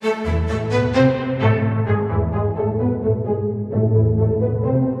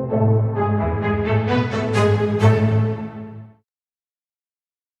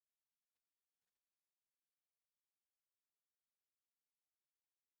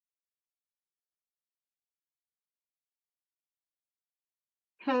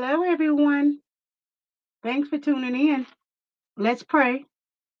Hello, everyone. Thanks for tuning in. Let's pray.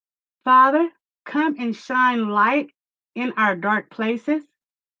 Father, come and shine light in our dark places.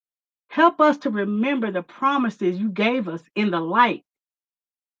 Help us to remember the promises you gave us in the light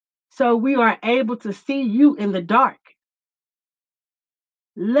so we are able to see you in the dark.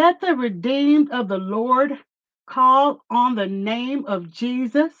 Let the redeemed of the Lord call on the name of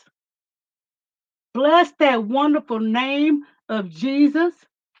Jesus. Bless that wonderful name of Jesus.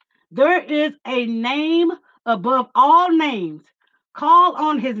 There is a name above all names. Call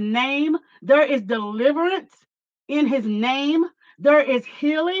on his name. There is deliverance in his name. There is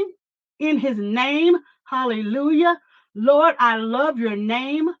healing in his name. Hallelujah. Lord, I love your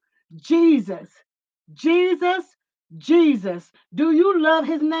name, Jesus. Jesus, Jesus. Do you love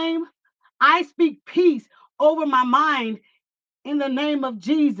his name? I speak peace over my mind in the name of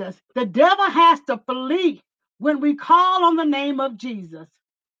Jesus. The devil has to flee when we call on the name of Jesus.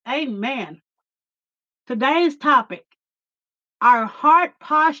 Amen. Today's topic, our heart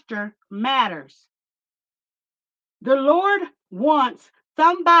posture matters. The Lord wants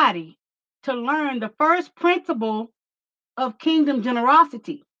somebody to learn the first principle of kingdom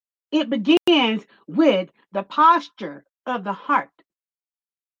generosity. It begins with the posture of the heart.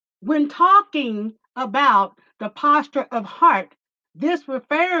 When talking about the posture of heart, this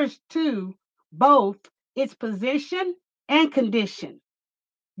refers to both its position and condition.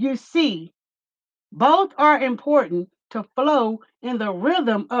 You see, both are important to flow in the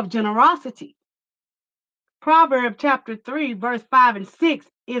rhythm of generosity. Proverbs chapter 3, verse 5 and 6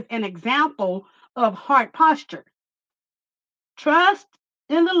 is an example of heart posture. Trust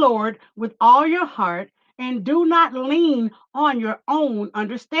in the Lord with all your heart and do not lean on your own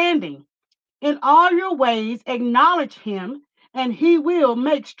understanding. In all your ways, acknowledge him, and he will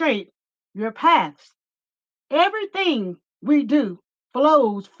make straight your paths. Everything we do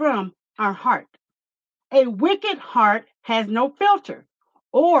flows from our heart. A wicked heart has no filter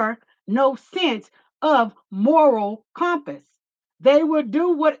or no sense of moral compass. They will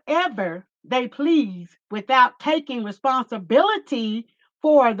do whatever they please without taking responsibility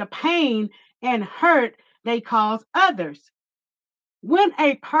for the pain and hurt they cause others. When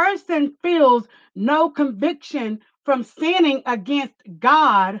a person feels no conviction from sinning against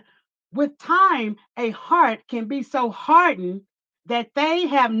God, with time, a heart can be so hardened that they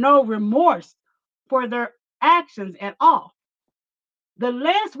have no remorse for their actions at all. The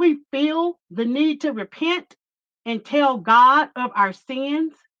less we feel the need to repent and tell God of our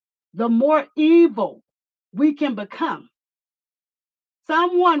sins, the more evil we can become.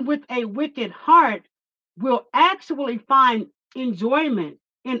 Someone with a wicked heart will actually find enjoyment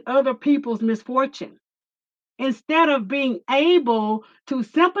in other people's misfortune. Instead of being able to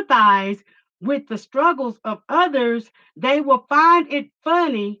sympathize with the struggles of others, they will find it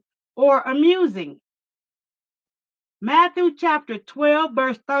funny or amusing. Matthew chapter 12,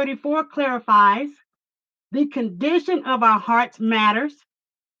 verse 34 clarifies the condition of our hearts matters.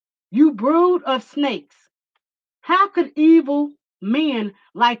 You brood of snakes, how could evil men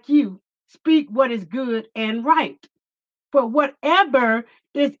like you speak what is good and right? For whatever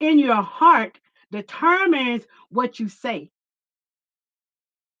is in your heart determines what you say.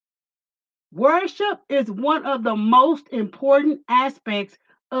 Worship is one of the most important aspects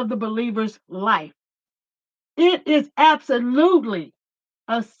of the believer's life. It is absolutely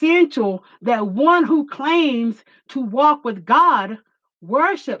essential that one who claims to walk with God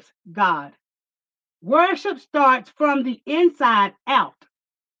worships God. Worship starts from the inside out,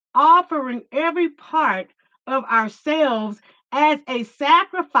 offering every part of ourselves as a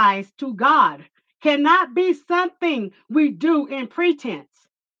sacrifice to God cannot be something we do in pretense.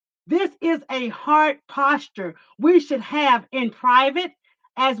 This is a heart posture we should have in private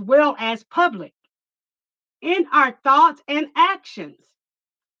as well as public, in our thoughts and actions.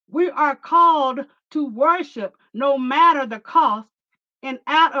 We are called to worship no matter the cost and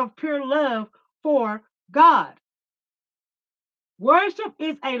out of pure love for God. Worship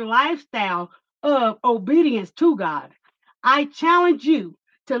is a lifestyle of obedience to God. I challenge you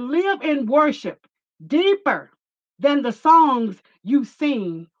to live in worship deeper than the songs you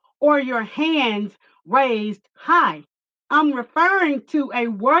sing or your hands raised high. I'm referring to a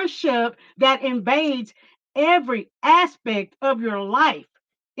worship that invades every aspect of your life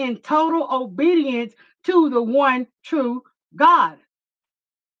in total obedience to the one true God.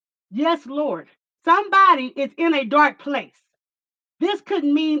 Yes, Lord. Somebody is in a dark place. This could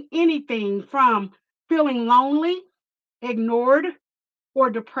mean anything from feeling lonely, ignored, or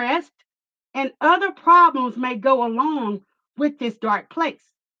depressed, and other problems may go along with this dark place.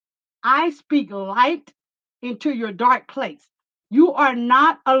 I speak light into your dark place. You are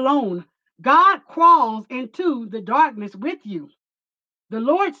not alone. God crawls into the darkness with you. The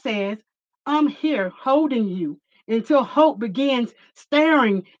Lord says, I'm here holding you until hope begins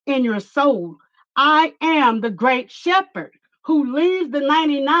stirring in your soul. I am the great shepherd who leaves the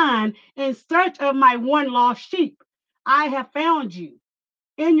 99 in search of my one lost sheep. I have found you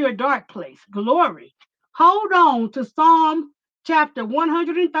in your dark place. Glory. Hold on to Psalm chapter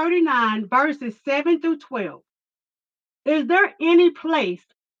 139, verses 7 through 12. Is there any place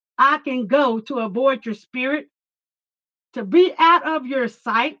I can go to avoid your spirit, to be out of your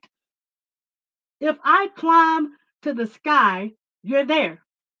sight? If I climb to the sky, you're there.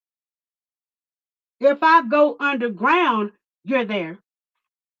 If I go underground, you're there.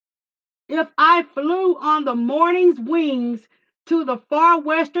 If I flew on the morning's wings to the far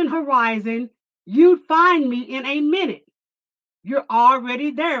western horizon, you'd find me in a minute. You're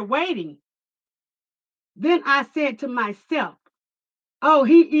already there waiting. Then I said to myself, oh,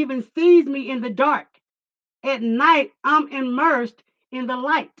 he even sees me in the dark. At night, I'm immersed in the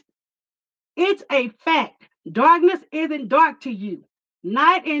light. It's a fact. Darkness isn't dark to you.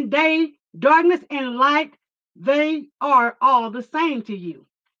 Night and day, darkness and light, they are all the same to you.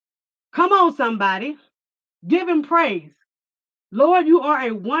 Come on, somebody. Give him praise. Lord, you are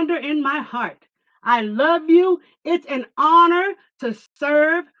a wonder in my heart. I love you. It's an honor to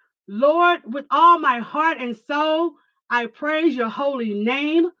serve. Lord, with all my heart and soul, I praise your holy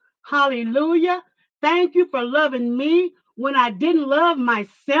name. Hallelujah. Thank you for loving me when I didn't love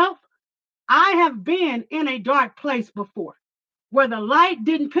myself. I have been in a dark place before where the light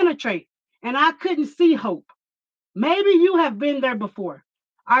didn't penetrate and I couldn't see hope. Maybe you have been there before.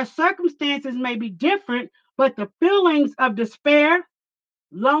 Our circumstances may be different, but the feelings of despair,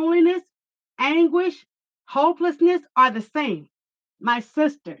 loneliness, anguish, hopelessness are the same. My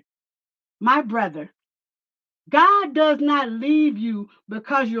sister, my brother, God does not leave you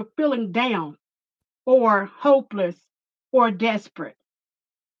because you're feeling down or hopeless or desperate.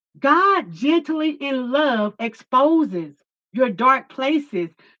 God gently in love exposes your dark places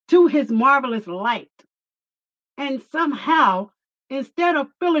to his marvelous light. And somehow, instead of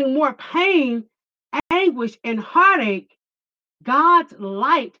feeling more pain, anguish, and heartache, God's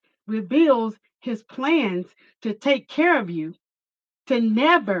light reveals his plans to take care of you, to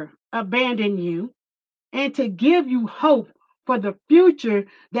never abandon you, and to give you hope for the future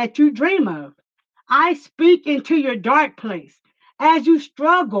that you dream of. I speak into your dark place as you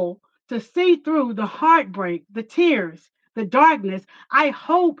struggle to see through the heartbreak, the tears, the darkness. I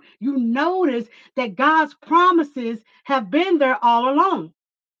hope you notice that God's promises have been there all along,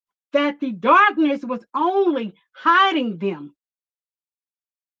 that the darkness was only hiding them.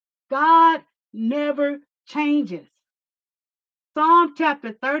 God never changes. Psalm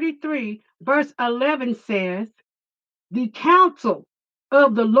chapter 33, verse 11 says, the counsel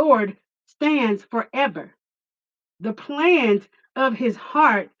of the Lord stands forever, the plans of his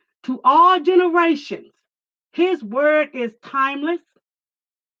heart to all generations. His word is timeless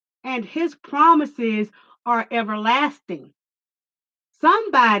and his promises are everlasting.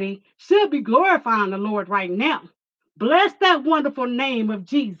 Somebody should be glorifying the Lord right now. Bless that wonderful name of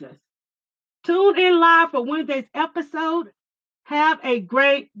Jesus. Tune in live for Wednesday's episode. Have a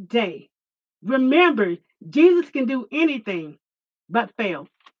great day. Remember, Jesus can do anything but fail.